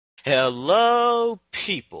Hello,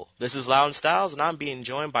 people. This is Loud and Styles, and I'm being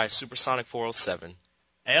joined by Supersonic 407.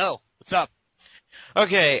 Hey, what's up?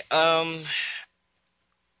 Okay, I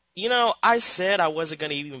said I wasn't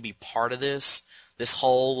gonna even be part of this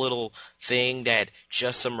whole little thing that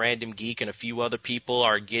just some random geek and a few other people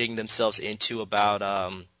are getting themselves into about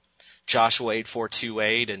Joshua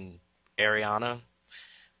 8428 and Ariana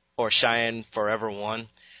or Cheyenne Forever One.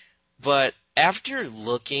 But after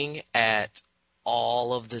looking at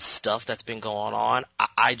all of this stuff that's been going on,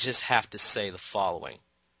 I just have to say the following.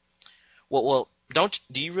 Well, don't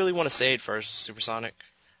do you really want to say it first, Supersonic?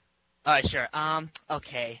 Alright, sure.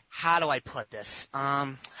 Okay. How do I put this?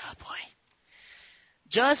 Oh boy.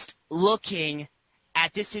 Just looking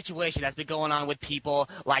at this situation that's been going on with people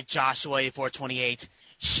like Joshua 428,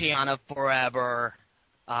 Shiana Forever,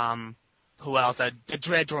 who else? The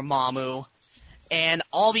Dread Dormammu, and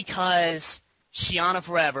all because Shiana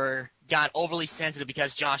Forever got overly sensitive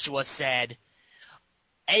because Joshua said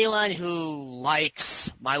anyone who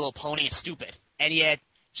likes My Little Pony is stupid, and yet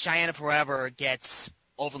Cheyenne Forever gets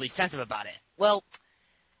overly sensitive about it. Well,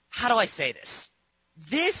 how do I say this?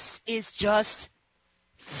 This is just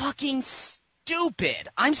fucking stupid.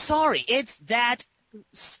 I'm sorry. It's that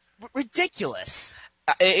ridiculous.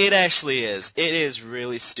 It actually is. It is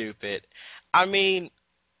really stupid. I mean,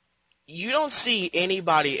 you don't see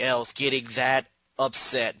anybody else getting that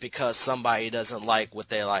upset because somebody doesn't like what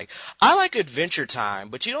they like. I like Adventure Time,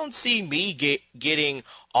 but you don't see me getting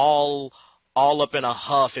all all up in a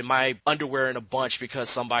huff in my underwear in a bunch because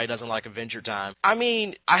somebody doesn't like Adventure Time. I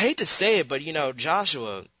mean, I hate to say it, but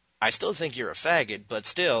Joshua, I still think you're a faggot, but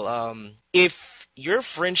still, if your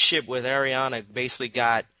friendship with Ariana basically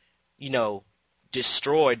got, you know,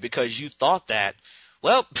 destroyed because you thought that,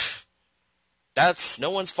 well, that's no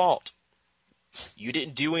one's fault. You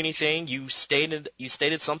didn't do anything. You stated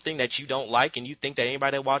something that you don't like, and you think that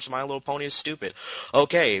anybody that watched My Little Pony is stupid.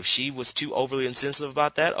 Okay, if she was too overly insensitive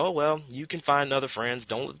about that, oh well, you can find other friends.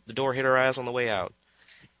 Don't let the door hit her ass on the way out.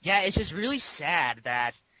 Yeah, it's just really sad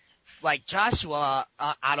that like Joshua,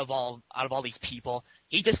 out of all these people,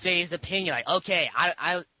 he just says his opinion like, okay,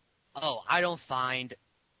 I don't find,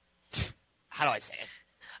 how do I say it?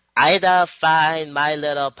 I don't find My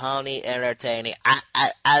Little Pony entertaining.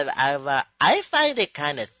 I find it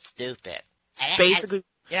kind of stupid. It's And, basically,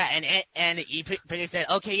 yeah, and he pretty said,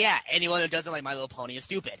 okay, yeah, anyone who doesn't like My Little Pony is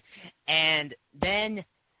stupid. And then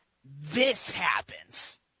this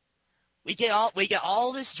happens. We get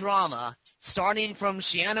all this drama starting from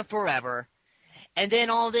Shiana Forever, and then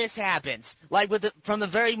all this happens. Like from the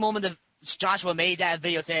very moment that Joshua made that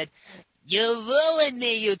video, said, "You ruined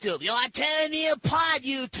me, YouTube. You're tearing me apart,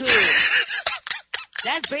 YouTube."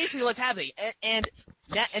 That's basically what's happening. And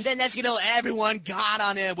then everyone got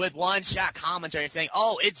on it with one shot commentary saying,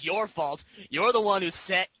 "Oh, it's your fault. You're the one who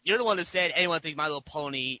said anyone thinks My Little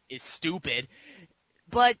Pony is stupid."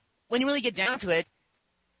 But when you really get down to it,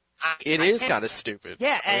 it I is can't. kind of stupid.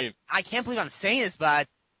 Yeah, I and mean, I can't believe I'm saying this, but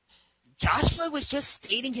Joshua was just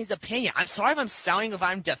stating his opinion. I'm sorry if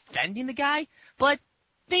I'm defending the guy, but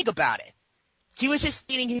think about it. He was just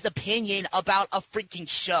stating his opinion about a freaking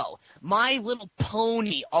show. My Little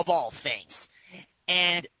Pony, of all things.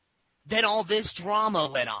 And then all this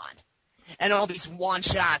drama went on. And all these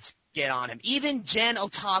one-shots get on him. Even Gen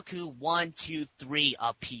Otaku 123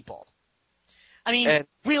 of people. I mean, and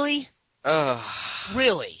really? uh,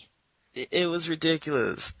 Really? it was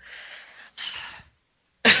ridiculous.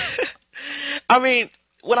 I mean,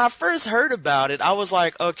 when I first heard about it, I was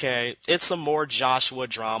like, okay, it's some more Joshua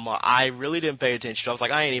drama. I really didn't pay attention. I was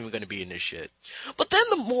like, I ain't even gonna be in this shit. But then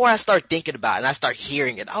the more I start thinking about it and I start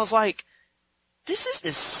hearing it, I was like, this is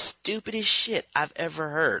the stupidest shit I've ever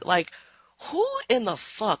heard. Like, who in the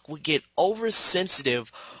fuck would get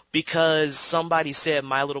oversensitive because somebody said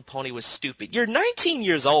My Little Pony was stupid? You're 19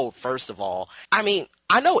 years old, first of all. I mean,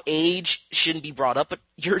 I know age shouldn't be brought up, but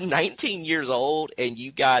you're 19 years old and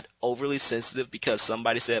you got overly sensitive because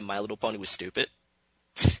somebody said My Little Pony was stupid.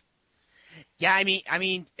 Yeah,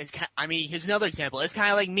 here's another example. It's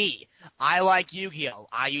kind of like me. I like Yu-Gi-Oh.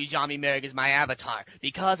 I use Yami Merrick as my avatar.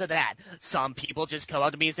 Because of that, some people just come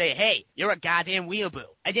up to me and say, "Hey, you're a goddamn weeaboo."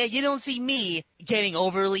 And yet you don't see me getting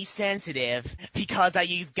overly sensitive because I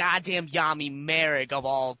use goddamn Yami Merrick of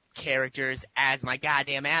all characters as my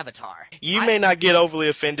goddamn avatar. You may not get overly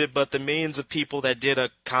offended, but the millions of people that did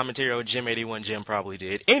a commentary on Jim 81 Jim probably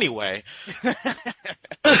did. Anyway,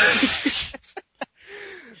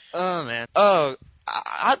 Oh man.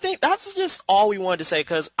 I think that's just all we wanted to say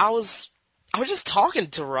because I was just talking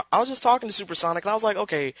to Supersonic and I was like,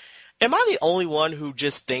 okay, am I the only one who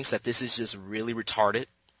just thinks that this is just really retarded?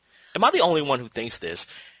 Am I the only one who thinks this?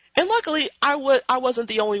 And luckily, I wasn't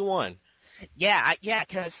the only one. Yeah,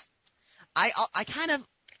 because I kind of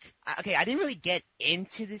okay, I didn't really get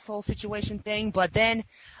into this whole situation thing, but then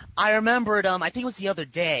I remembered, I think it was the other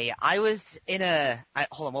day, I was in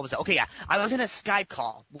hold on, what was it? Okay, yeah, I was in a Skype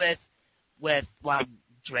call with like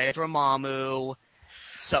Dre Dormammu,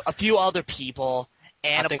 so a few other people, I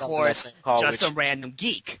and of think I'm to that course, same call, just which some random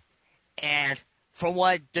geek. And from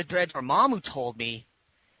what the Dre Dormammu told me,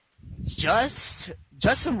 just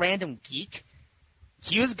some random geek,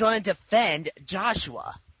 he was going to defend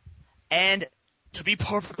Joshua. And to be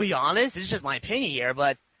perfectly honest, this is just my opinion here,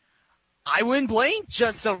 but I wouldn't blame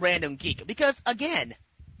just some random geek because, again,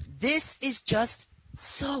 this is just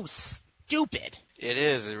so stupid. it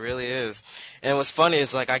is, it really is. And what's funny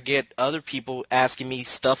is like I get other people asking me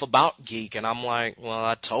stuff about Geek, and I'm like, well,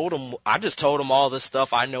 I just told them all this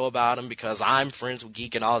stuff I know about him because I'm friends with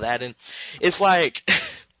Geek and all that, and it's like.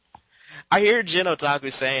 I hear Jin Otaku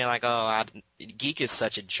saying like, Geek is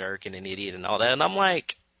such a jerk and an idiot and all that, and I'm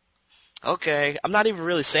like, okay, I'm not even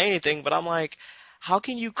really saying anything, but I'm like, how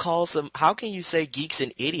can you say Geek's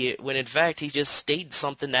an idiot when in fact he just stated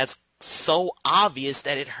something that's so obvious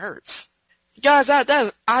that it hurts? Guys,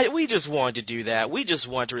 we just wanted to do that. We just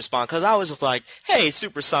wanted to respond because I was just like, hey,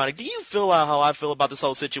 Supersonic, do you feel how I feel about this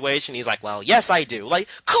whole situation? He's like, well, yes, I do. Like,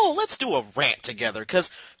 cool, let's do a rant together because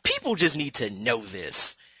people just need to know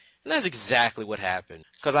this. And that's exactly what happened.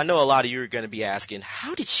 Because I know a lot of you are going to be asking,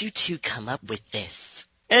 how did you two come up with this?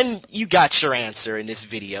 And you got your answer in this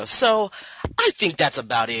video. So I think that's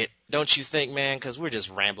about it. Don't you think, man? Because we're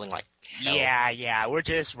just rambling like hell. Yeah, we're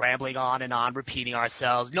just rambling on and on, repeating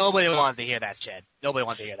ourselves. Nobody wants to hear that shit. Nobody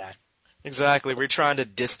wants to hear that. Exactly. We're trying to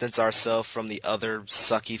distance ourselves from the other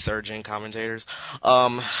sucky third-gen commentators.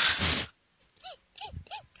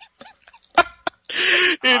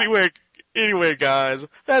 Anyway, guys,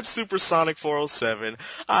 that's Supersonic 407.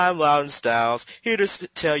 I'm Loudon Styles, here to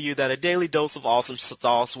tell you that a daily dose of awesome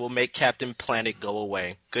sauce will make Captain Planet go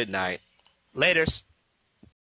away. Good night. Laters.